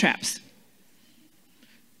into traps.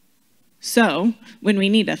 So when we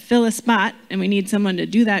need to fill a spot and we need someone to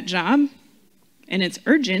do that job and it's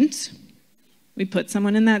urgent, we put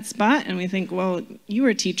someone in that spot and we think, well, you were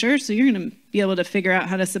a teacher, so you're going to be able to figure out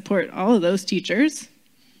how to support all of those teachers.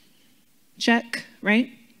 Check, right?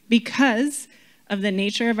 Because of the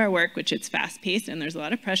nature of our work, which it's fast-paced and there's a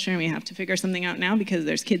lot of pressure and we have to figure something out now because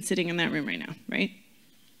there's kids sitting in that room right now, right?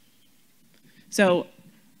 So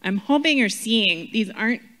I'm hoping you're seeing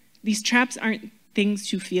these traps aren't things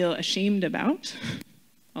to feel ashamed about.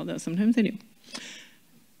 although sometimes I do.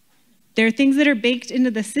 There are things that are baked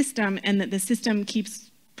into the system and that the system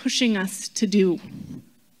keeps pushing us to do.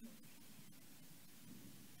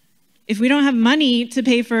 If we don't have money to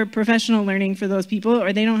pay for professional learning for those people,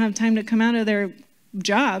 or they don't have time to come out of their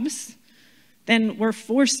jobs, then we're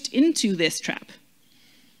forced into this trap.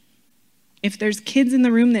 If there's kids in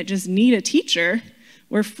the room that just need a teacher,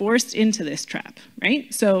 we're forced into this trap,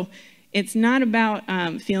 right? So it's not about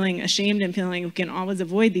feeling ashamed and feeling we can always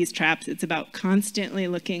avoid these traps. It's about constantly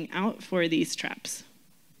looking out for these traps.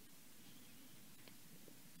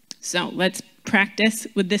 So let's practice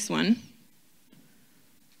with this one.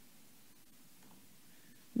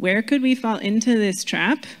 Where could we fall into this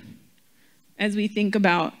trap as we think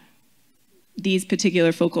about these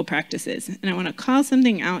particular focal practices? And I want to call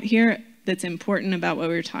something out here that's important about what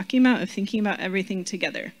we were talking about, of thinking about everything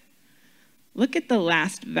together. Look at the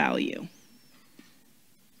last value.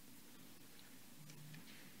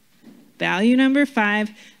 Value number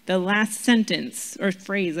 5, the last sentence, or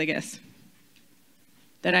phrase, I guess,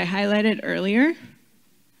 that I highlighted earlier.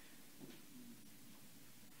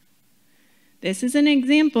 This is an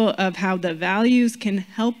example of how the values can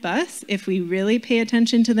help us, if we really pay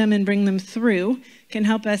attention to them and bring them through, can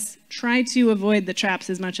help us try to avoid the traps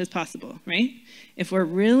as much as possible, right? If we're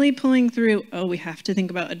really pulling through, oh, we have to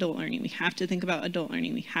think about adult learning, we have to think about adult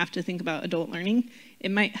learning, we have to think about adult learning,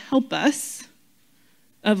 it might help us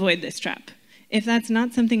avoid this trap. If that's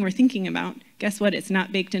not something we're thinking about, guess what? It's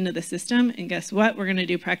not baked into the system, and guess what? We're gonna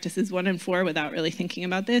do practices 1 and 4 without really thinking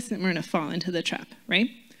about this, and we're gonna fall into the trap, right?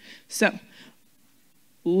 So,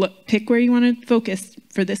 pick where you want to focus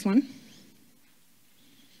for this one.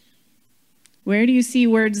 Where do you see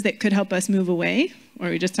words that could help us move away?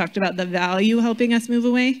 Or we just talked about the value helping us move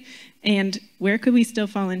away. And where could we still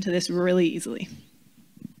fall into this really easily?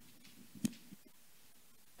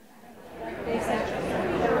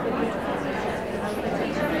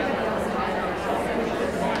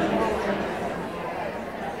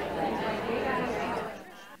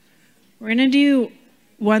 We're going to do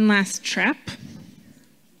one last trap.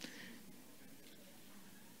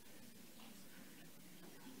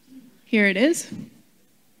 Here it is.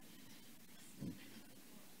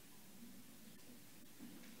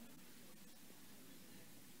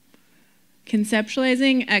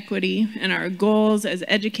 Conceptualizing equity and our goals as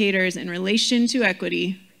educators in relation to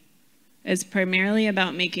equity is primarily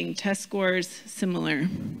about making test scores similar.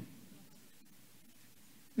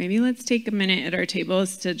 Maybe let's take a minute at our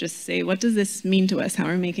tables to just say, what does this mean to us? How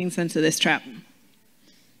are we making sense of this trap?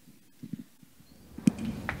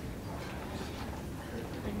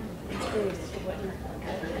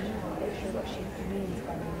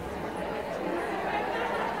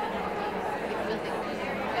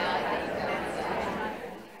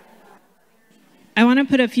 I want to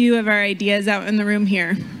put a few of our ideas out in the room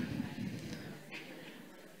here.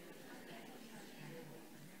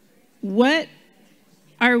 What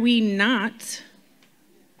are we not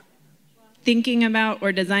thinking about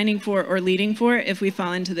or designing for or leading for if we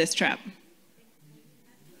fall into this trap?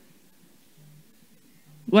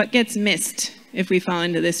 What gets missed if we fall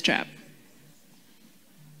into this trap?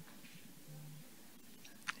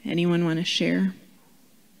 Anyone want to share?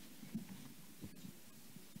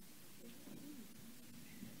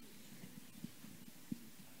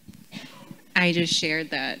 I just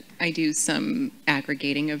shared that I do some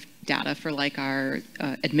aggregating of data for like our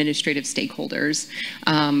administrative stakeholders,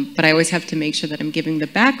 but I always have to make sure that I'm giving the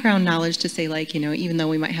background knowledge to say, like, you know, even though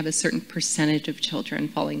we might have a certain percentage of children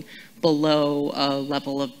falling below a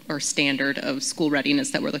level of or standard of school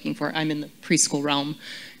readiness that we're looking for, I'm in the preschool realm,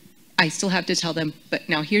 I still have to tell them, but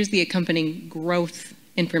now here's the accompanying growth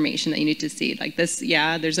information that you need to see. Like this,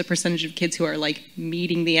 yeah, there's a percentage of kids who are like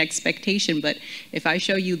meeting the expectation, but if I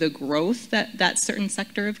show you the growth that that certain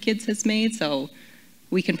sector of kids has made, so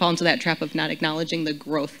we can fall into that trap of not acknowledging the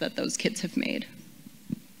growth that those kids have made.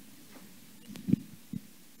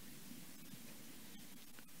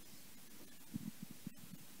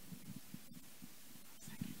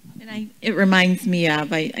 And it reminds me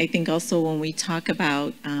of, I think also when we talk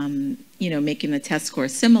about, you know, making the test score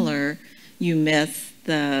similar, you miss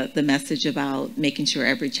the message about making sure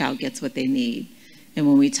every child gets what they need. And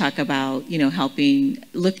when we talk about, you know,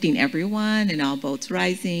 lifting everyone and all boats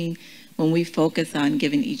rising, when we focus on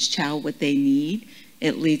giving each child what they need,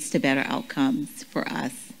 it leads to better outcomes for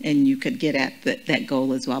us. And you could get at that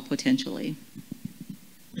goal as well, potentially.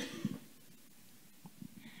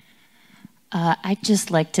 I'd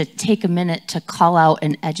just like to take a minute to call out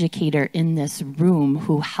an educator in this room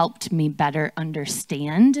who helped me better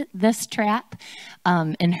understand this trap.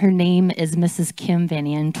 And her name is Mrs. Kim Van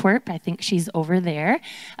Antwerp. I think she's over there.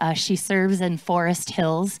 She serves in Forest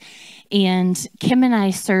Hills. And Kim and I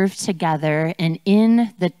served together, and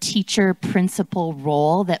in the teacher principal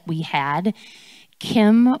role that we had,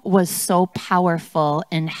 Kim was so powerful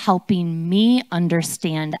in helping me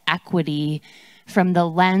understand equity from the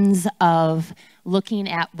lens of looking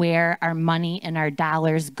at where our money and our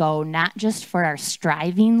dollars go, not just for our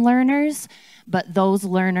striving learners, but those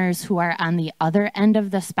learners who are on the other end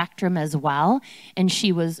of the spectrum as well. And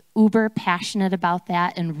she was uber passionate about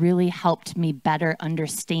that and really helped me better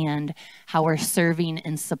understand how we're serving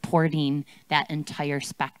and supporting that entire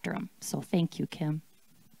spectrum. So thank you, Kim.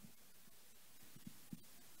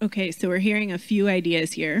 Okay, so we're hearing a few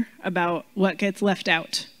ideas here about what gets left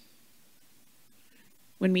out.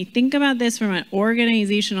 When we think about this from an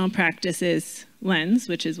organizational practices lens,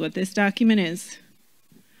 which is what this document is,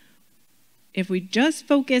 if we just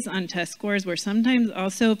focus on test scores, we're sometimes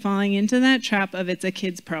also falling into that trap of it's a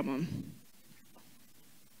kid's problem.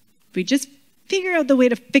 If we just figure out the way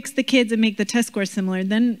to fix the kids and make the test scores similar,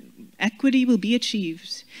 then equity will be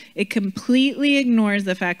achieved. It completely ignores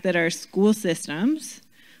the fact that our school systems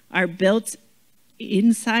are built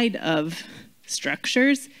inside of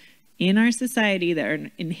structures in our society that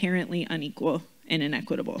are inherently unequal and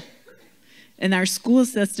inequitable. And our school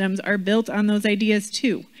systems are built on those ideas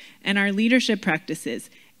too, and our leadership practices,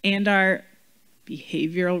 and our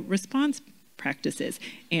behavioral response practices,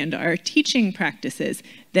 and our teaching practices,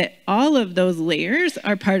 that all of those layers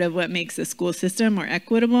are part of what makes the school system more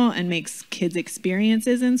equitable and makes kids'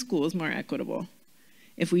 experiences in schools more equitable.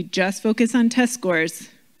 If we just focus on test scores,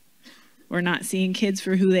 we're not seeing kids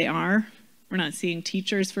for who they are. We're not seeing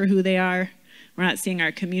teachers for who they are. We're not seeing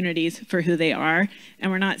our communities for who they are.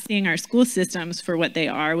 And we're not seeing our school systems for what they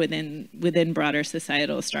are within broader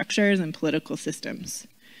societal structures and political systems.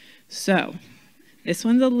 So this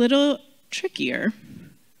one's a little trickier.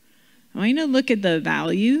 I want you to look at the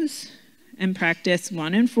values and practice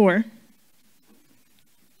 1 and 4.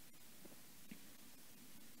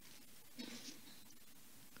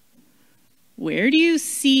 Where do you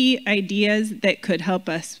see ideas that could help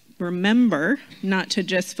us remember not to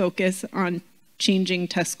just focus on changing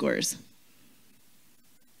test scores?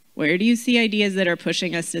 Where do you see ideas that are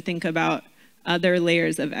pushing us to think about other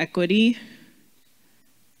layers of equity,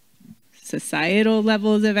 societal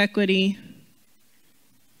levels of equity,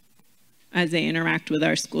 as they interact with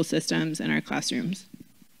our school systems and our classrooms?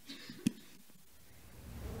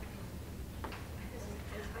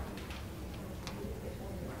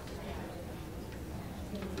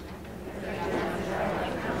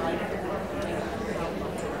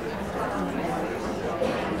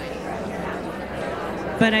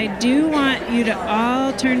 But I do want you to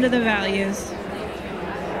all turn to the values.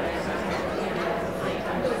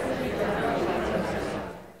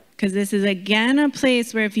 Because this is again a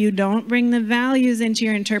place where if you don't bring the values into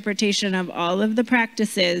your interpretation of all of the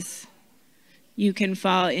practices, you can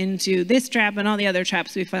fall into this trap and all the other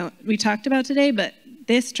traps we talked about today, but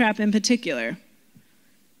this trap in particular.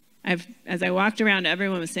 As I walked around,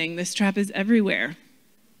 everyone was saying this trap is everywhere.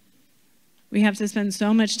 We have to spend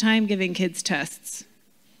so much time giving kids tests.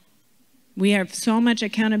 We have so much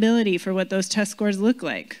accountability for what those test scores look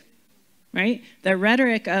like, right? The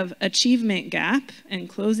rhetoric of achievement gap and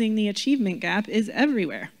closing the achievement gap is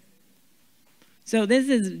everywhere. So this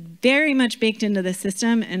is very much baked into the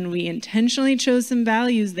system, and we intentionally chose some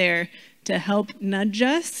values there to help nudge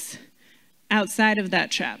us outside of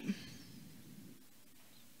that trap.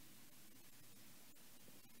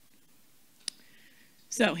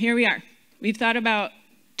 So here we are. We've thought about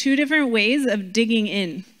 2 different ways of digging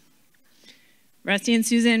in. Rusty and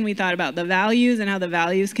Susan, we thought about the values and how the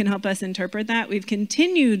values can help us interpret that. We've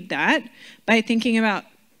continued that by thinking about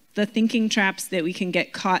the thinking traps that we can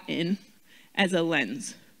get caught in as a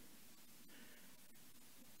lens.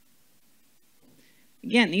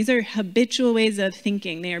 Again, these are habitual ways of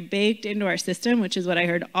thinking. They are baked into our system, which is what I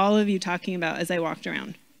heard all of you talking about as I walked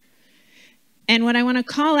around. And what I want to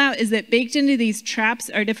call out is that baked into these traps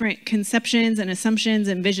are different conceptions and assumptions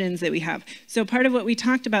and visions that we have. So part of what we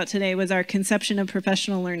talked about today was our conception of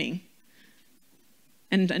professional learning.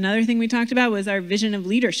 And another thing we talked about was our vision of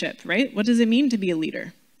leadership, right? What does it mean to be a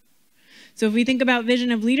leader? So if we think about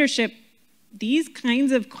vision of leadership, these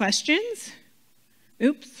kinds of questions,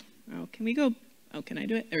 oops, oh, can we go, oh, can I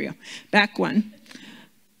do it? There we go, back one.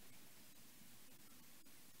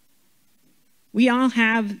 We all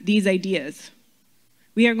have these ideas.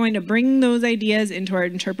 We are going to bring those ideas into our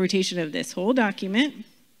interpretation of this whole document.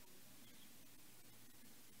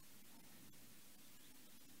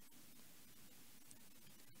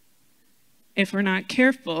 if we're not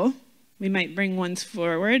careful, we might bring ones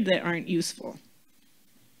forward that aren't useful.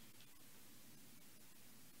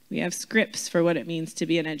 We have scripts for what it means to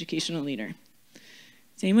be an educational leader.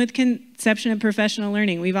 Same with conception of professional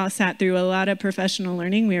learning. We've all sat through a lot of professional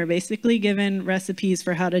learning. We are basically given recipes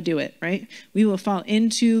for how to do it, right? We will fall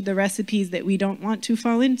into the recipes that we don't want to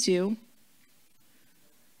fall into,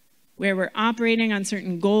 where we're operating on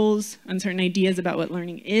certain goals, on certain ideas about what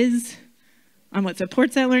learning is, on what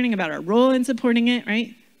supports that learning, about our role in supporting it,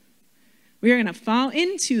 right? We are going to fall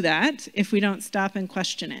into that if we don't stop and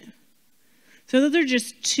question it. So those are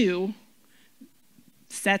just two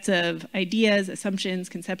sets of ideas, assumptions,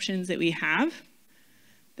 conceptions that we have.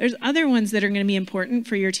 There's other ones that are going to be important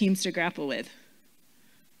for your teams to grapple with.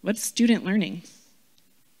 What's student learning?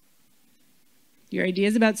 Your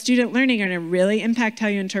ideas about student learning are going to really impact how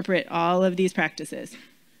you interpret all of these practices.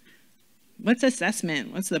 What's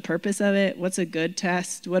assessment? What's the purpose of it? What's a good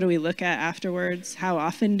test? What do we look at afterwards? How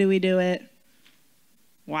often do we do it?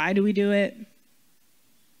 Why do we do it?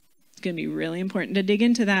 It's going to be really important to dig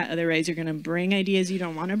into that. Otherwise, you're going to bring ideas you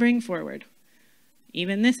don't want to bring forward.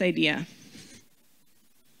 Even this idea.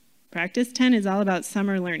 Practice 10 is all about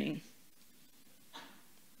summer learning.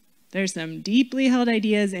 There's some deeply held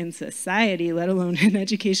ideas in society, let alone in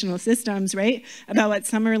educational systems, right? About what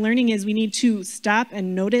summer learning is. We need to stop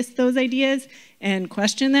and notice those ideas and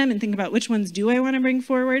question them and think about which ones do I want to bring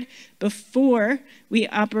forward before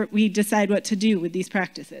we decide what to do with these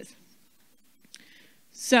practices.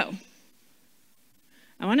 So,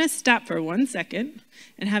 I want to stop for 1 second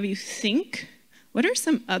and have you think, what are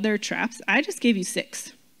some other traps? I just gave you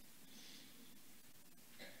 6.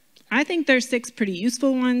 I think there's 6 pretty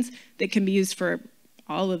useful ones that can be used for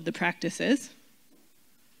all of the practices,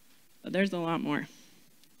 but there's a lot more.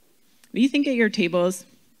 When you think at your tables,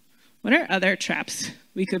 what are other traps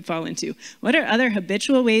we could fall into? What are other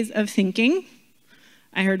habitual ways of thinking?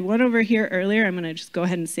 I heard one over here earlier. I'm going to just go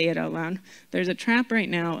ahead and say it out loud. There's a trap right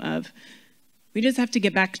now of, we just have to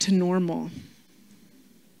get back to normal.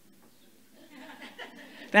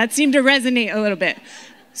 That seemed to resonate a little bit.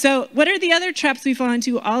 So what are the other traps we fall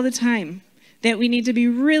into all the time that we need to be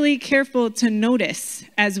really careful to notice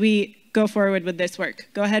as we go forward with this work?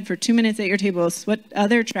 Go ahead for 2 minutes at your tables. What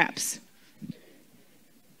other traps?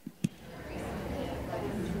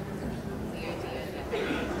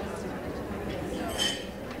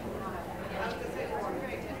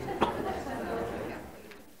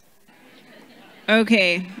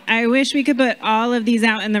 Okay, I wish we could put all of these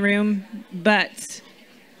out in the room, but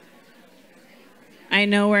I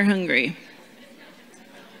know we're hungry.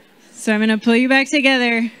 So I'm going to pull you back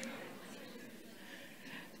together.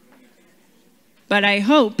 But I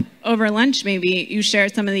hope over lunch maybe you share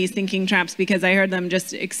some of these thinking traps because I heard them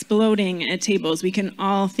just exploding at tables. We can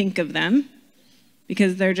all think of them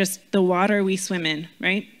because they're just the water we swim in,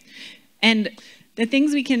 right? And the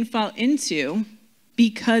things we can fall into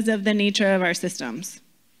because of the nature of our systems.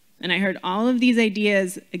 And I heard all of these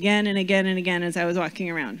ideas again and again and again as I was walking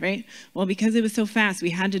around, right? Well, because it was so fast, we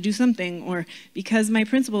had to do something, or because my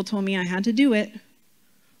principal told me I had to do it,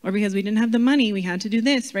 or because we didn't have the money, we had to do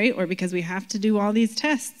this, right? Or because we have to do all these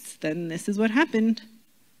tests, then this is what happened.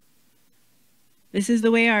 This is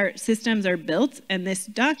the way our systems are built, and this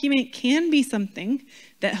document can be something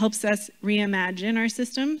that helps us reimagine our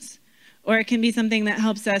systems, or it can be something that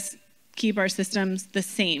helps us keep our systems the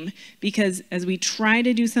same, because as we try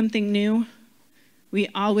to do something new, we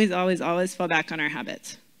always, always, always fall back on our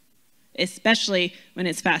habits, especially when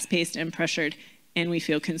it's fast-paced and pressured and we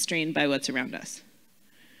feel constrained by what's around us.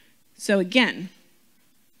 So again,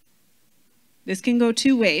 this can go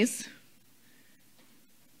 2 ways.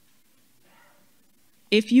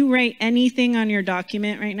 If you write anything on your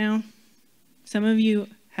document right now, some of you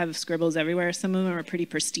have scribbles everywhere, some of them are pretty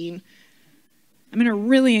pristine. I'm going to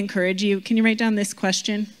really encourage you. Can you write down this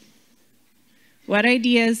question? What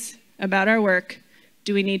ideas about our work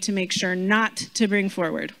do we need to make sure not to bring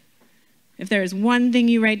forward? If there is one thing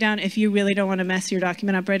you write down, if you really don't want to mess your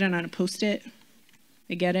document up, write it on a Post-it.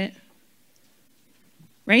 I get it.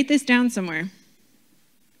 Write this down somewhere.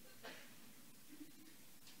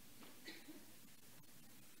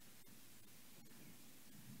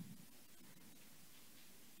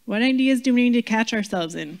 What ideas do we need to catch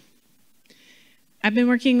ourselves in? I've been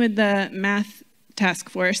working with the math task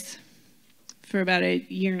force for about a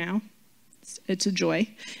year now. It's a joy.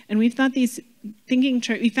 And we found these thinking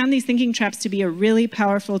traps to be a really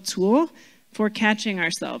powerful tool for catching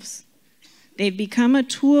ourselves. They've become a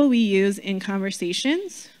tool we use in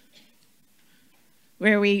conversations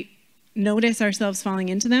where we notice ourselves falling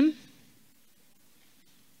into them.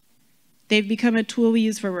 They've become a tool we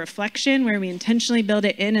use for reflection, where we intentionally build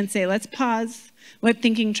it in and say, let's pause. What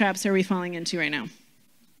thinking traps are we falling into right now?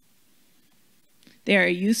 They are a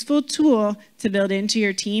useful tool to build into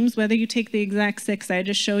your teams, whether you take the exact 6 I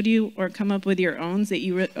just showed you or come up with your own that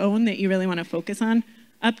you really want to focus on,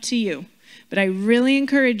 up to you. But I really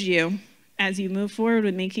encourage you, as you move forward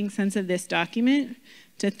with making sense of this document,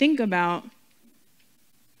 to think about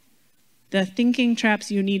the thinking traps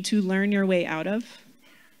you need to learn your way out of,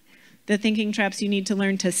 the thinking traps you need to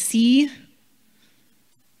learn to see,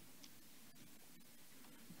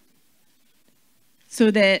 so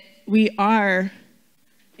that we are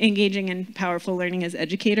engaging in powerful learning as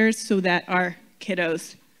educators, so that our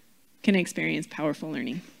kiddos can experience powerful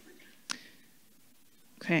learning.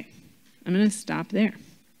 Okay, I'm going to stop there.